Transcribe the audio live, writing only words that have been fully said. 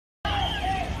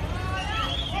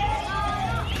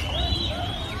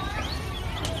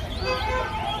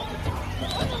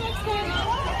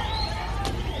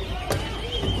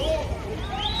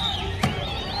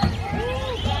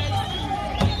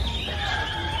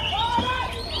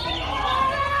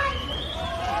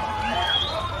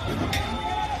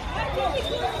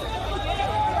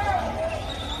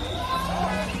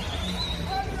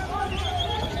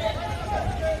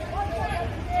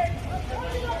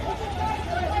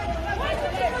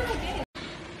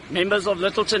Members of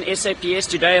Lyttleton SAPS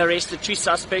today arrested 2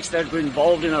 suspects that were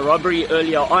involved in a robbery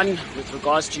earlier on with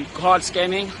regards to card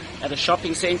scamming at a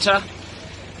shopping centre.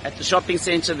 At the shopping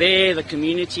centre there, the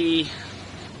community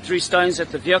threw stones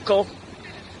at the vehicle.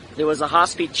 There was a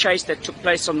high-speed chase that took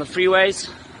place on the freeways.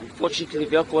 Unfortunately, the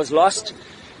vehicle was lost.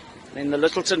 Then the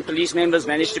Lyttleton police members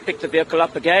managed to pick the vehicle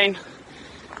up again.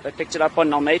 They picked it up on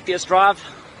Nalmathias Drive,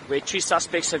 where 2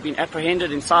 suspects have been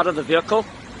apprehended inside of the vehicle.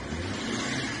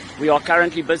 We are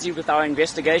currently busy with our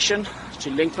investigation to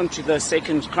link them to the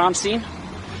second crime scene.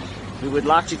 We would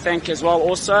like to thank as well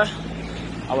also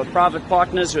our private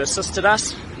partners who assisted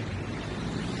us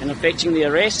in effecting the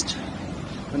arrest.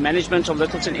 The management of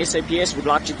Lyttleton SAPS would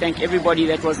like to thank everybody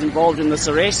that was involved in this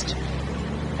arrest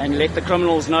and let the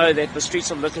criminals know that the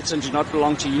streets of Lyttleton do not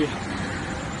belong to you.